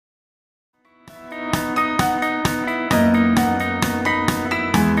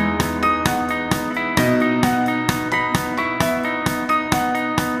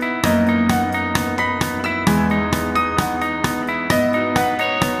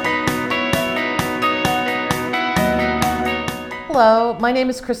Hello, my name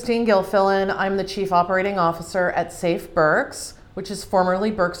is Christine Gilfillan. I'm the Chief Operating Officer at Safe Berks, which is formerly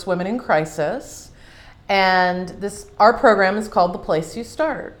Berks Women in Crisis. And our program is called The Place You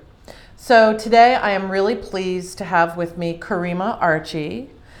Start. So today I am really pleased to have with me Karima Archie.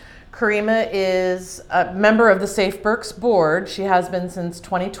 Karima is a member of the Safe Berks board. She has been since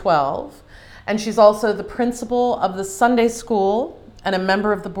 2012. And she's also the principal of the Sunday School and a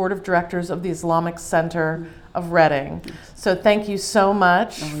member of the board of directors of the Islamic Center of Reading. So thank you so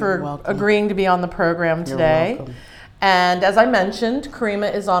much for agreeing to be on the program today. You're welcome. And as I mentioned,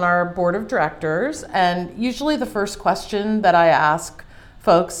 Karima is on our board of directors, and usually the first question that I ask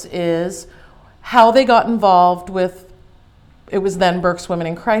folks is how they got involved with, it was then Berks Women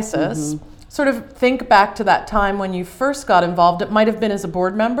in Crisis. Mm-hmm. Sort of think back to that time when you first got involved. It might have been as a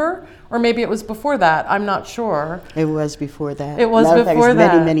board member, or maybe it was before that. I'm not sure. It was before that. It was Matter of fact, before it was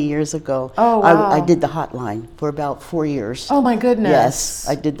that. many years ago. Oh, wow. I did the hotline for about 4 years. Oh my goodness. Yes,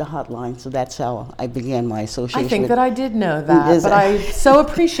 I did the hotline, so that's how I began my association. I think with that I did know that, Is but it? I so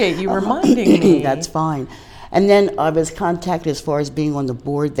appreciate you reminding me. That's fine. And then I was contacted as far as being on the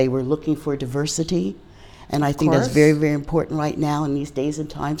board. They were looking for diversity. And I think that's course. very, very important right now in these days and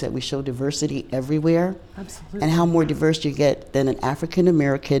times that we show diversity everywhere. Absolutely. And how more diverse you get than an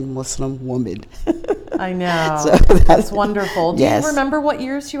African-American Muslim woman. I know. So that's wonderful. Do Yes. you remember what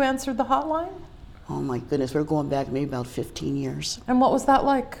years you answered the hotline? Oh my goodness, we're going back maybe about 15 years. And what was that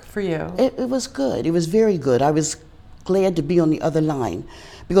like for you? It was good. It was very good. I was glad to be on the other line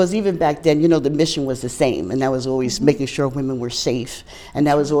because even back then, the mission was the same, and that was always making sure women were safe. And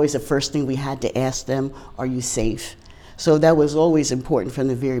that was always the first thing we had to ask them, are you safe? So that was always important from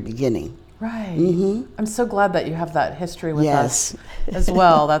the very beginning. Right. Mm-hmm. I'm so glad that you have that history with Yes. us as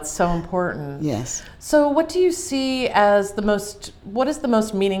well. That's so important. Yes. So what do you see as what is the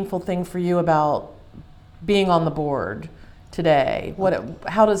most meaningful thing for you about being on the board today?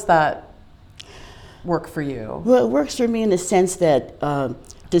 How does that work for you? Well, it works for me in the sense that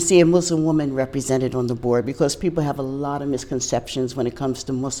to see a Muslim woman represented on the board, because people have a lot of misconceptions when it comes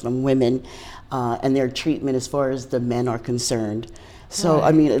to Muslim women and their treatment as far as the men are concerned. So, Right.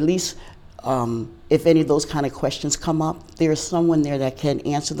 I mean, at least if any of those kind of questions come up, there's someone there that can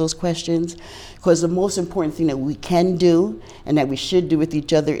answer those questions. Because the most important thing that we can do and that we should do with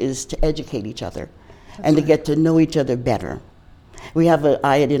each other is to educate each other and to get to know each other better. We have an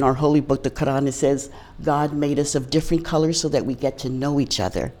ayat in our holy book, the Quran, that says, God made us of different colors so that we get to know each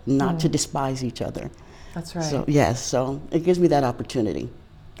other, not to despise each other. That's right. So, yes, so it gives me that opportunity.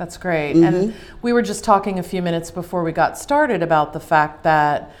 That's great. And we were just talking a few minutes before we got started about the fact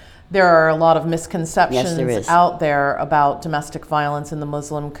that there are a lot of misconceptions Yes, there is. out there about domestic violence in the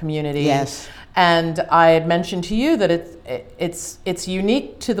Muslim community. Yes. And I had mentioned to you that it's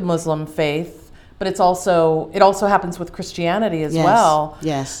unique to the Muslim faith, but it also happens with Christianity as Yes. well.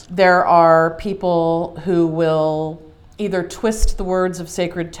 Yes. There are people who will either twist the words of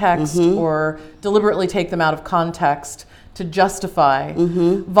sacred text or deliberately take them out of context to justify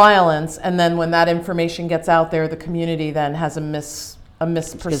violence, and then when that information gets out there, the community then has a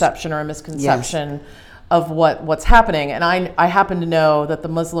misperception or a misconception of what's happening. And I happen to know that the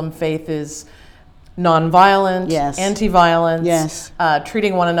Muslim faith is nonviolent, Yes. anti-violence, Yes.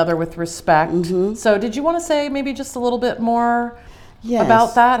 treating one another with respect. So did you want to say maybe just a little bit more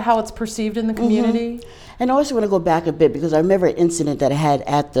about that, how it's perceived in the community? And I also want to go back a bit because I remember an incident that I had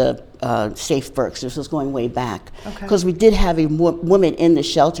at the Safe Berks. This was going way back. Because we did have a woman in the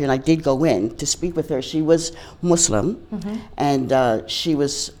shelter, and I did go in to speak with her. She was Muslim, and she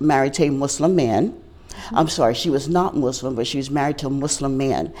was married to a Muslim man. I'm sorry, she was not Muslim, but she was married to a Muslim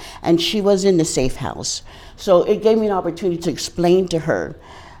man. And she was in the safe house. So it gave me an opportunity to explain to her,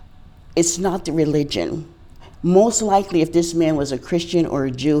 it's not the religion. Most likely, if this man was a Christian or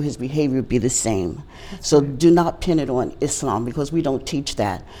a Jew, his behavior would be the same. So do not pin it on Islam, because we don't teach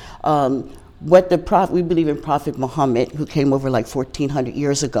that. We believe in Prophet Muhammad, who came over like 1,400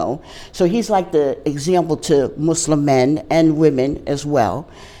 years ago. So he's like the example to Muslim men and women as well.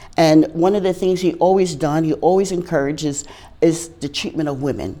 And one of the things he always encourages is the treatment of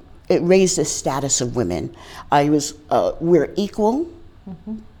women. It raised the status of women. We're equal,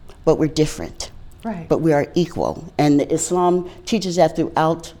 but we're different. Right. But we are equal. And Islam teaches that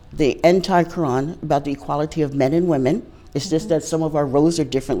throughout the entire Quran about the equality of men and women. It's just that some of our roles are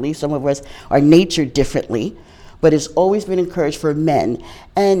differently, some of us are natured differently, but it's always been encouraged for men.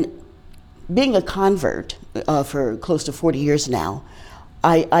 And being a convert for close to 40 years now,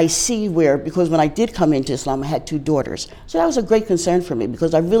 I see where, because when I did come into Islam, I had 2 daughters. So that was a great concern for me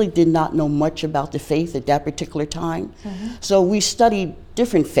because I really did not know much about the faith at that particular time. So we studied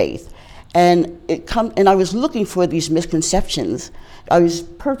different faith. And and I was looking for these misconceptions. I was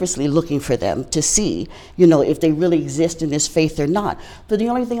purposely looking for them to see, if they really exist in this faith or not. But the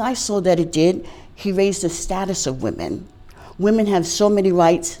only thing I saw that it did, he raised the status of women. Women have so many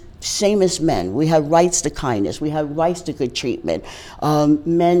rights, same as men. We have rights to kindness. We have rights to good treatment.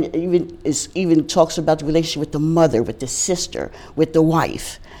 Men even talks about the relationship with the mother, with the sister, with the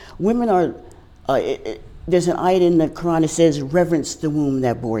wife. Women are, there's an ayat in the Quran that says, reverence the womb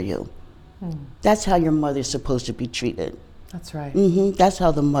that bore you. That's how your mother's supposed to be treated. That's right. That's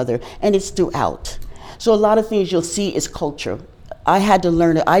how the mother, and it's throughout. So a lot of things you'll see is culture. I had to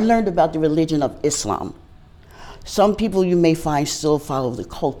learn it. I learned about the religion of Islam. Some people you may find still follow the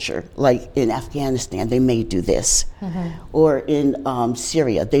culture, like in Afghanistan, they may do this. Or in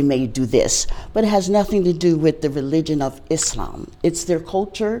Syria, they may do this. But it has nothing to do with the religion of Islam. It's their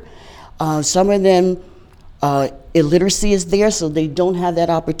culture. Some of them, illiteracy is there, so they don't have that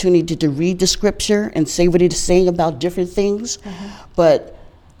opportunity to read the scripture and say what it is saying about different things.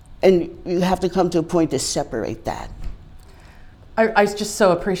 And you have to come to a point to separate that. I just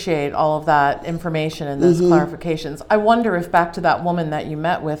so appreciate all of that information and those clarifications. I wonder if back to that woman that you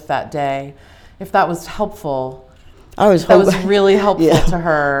met with that day, if that was helpful. That was really helpful to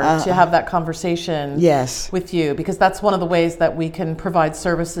her to have that conversation with you, because that's one of the ways that we can provide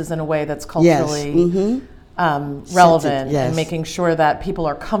services in a way that's culturally relevant, and making sure that people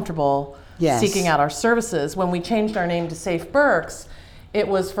are comfortable seeking out our services. When we changed our name to Safe Berks, it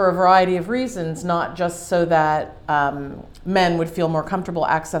was for a variety of reasons, not just so that men would feel more comfortable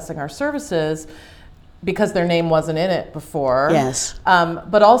accessing our services because their name wasn't in it before,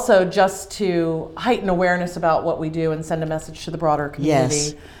 but also just to heighten awareness about what we do and send a message to the broader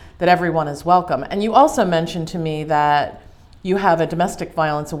community that everyone is welcome. And you also mentioned to me that you have a Domestic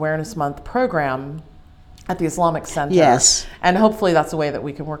Violence Awareness Month program at the Islamic Center. And hopefully that's a way that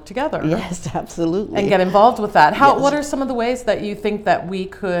we can work together. Yes, absolutely. And get involved with that. What are some of the ways that you think that we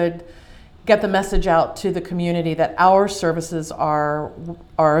could get the message out to the community that our services are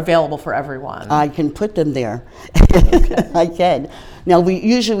available for everyone? I can put them there. I can. Now we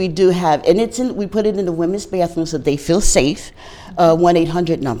usually do have, and we put it in the women's bathroom so they feel safe.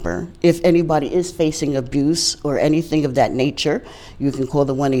 1-800 number. If anybody is facing abuse or anything of that nature, you can call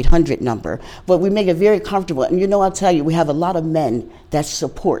the 1-800 number. But we make it very comfortable. And I'll tell you, we have a lot of men that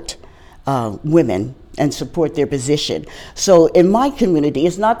support women and support their position. So in my community,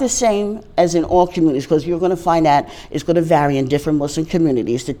 it's not the same as in all communities, because you're going to find that it's going to vary in different Muslim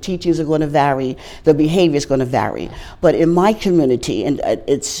communities. The teachings are going to vary, the behavior is going to vary. But in my community, and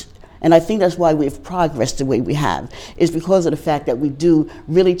I think that's why we've progressed the way we have, is because of the fact that we do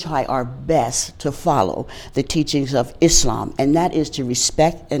really try our best to follow the teachings of Islam, and that is to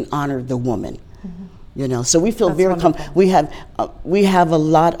respect and honor the woman. So we feel very comfortable. We have a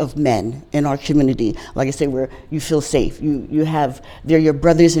lot of men in our community, like I say, where you feel safe. They're your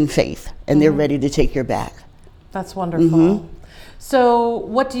brothers in faith, and they're ready to take your back. That's wonderful. So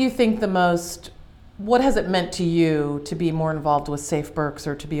what do you think what has it meant to you to be more involved with Safe Berks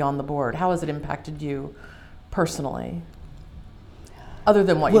or to be on the board? How has it impacted you personally, other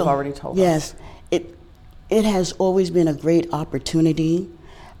than what you've already told us? Yes, it has always been a great opportunity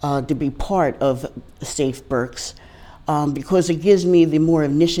to be part of Safe Berks, because it gives me the more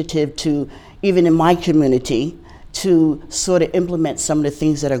initiative to, even in my community, to sort of implement some of the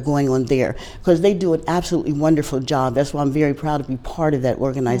things that are going on there, because they do an absolutely wonderful job. That's why I'm very proud to be part of that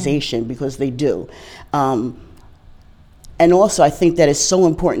organization, because they do. And also I think that it's so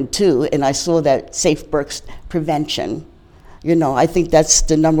important too, and I saw that Safe Berks prevention. I think that's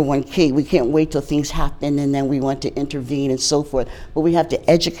the number one key. We can't wait till things happen and then we want to intervene and so forth. But we have to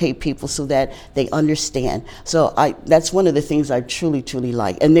educate people so that they understand. So that's one of the things I truly, truly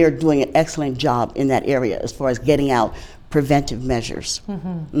like. And they're doing an excellent job in that area as far as getting out preventive measures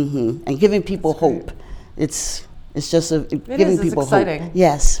and giving people hope. It's just giving people exciting. Hope.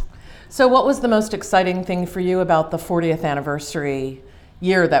 Yes. So what was the most exciting thing for you about the 40th anniversary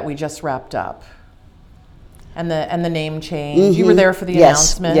year that we just wrapped up? And the name change. You were there for the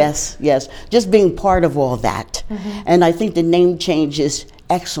announcement. Yes. Just being part of all that. And I think the name change is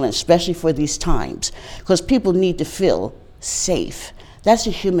excellent, especially for these times, because people need to feel safe. That's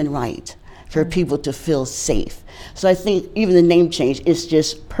a human right, for people to feel safe. So I think even the name change is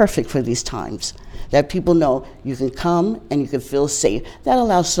just perfect for these times, that people know you can come and you can feel safe. That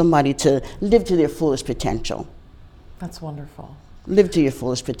allows somebody to live to their fullest potential. That's wonderful. Live to your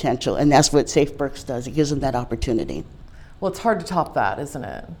fullest potential, and that's what Safe Berks does. It gives them that opportunity. Well, it's hard to top that, isn't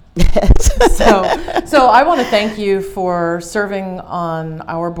it? Yes. So I want to thank you for serving on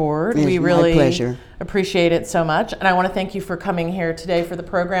our board. It's We my really pleasure. appreciate it so much. And I want to thank you for coming here today for the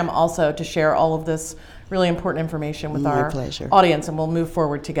program, also to share all of this really important information with My our pleasure. audience, and we'll move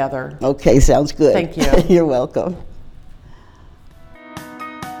forward together. Okay, sounds good. Thank you. You're welcome.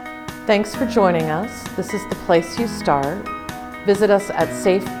 Thanks for joining us. This is The Place You Start. Visit us at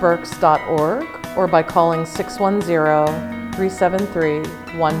safeberks.org or by calling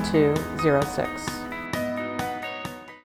 610-373-1206.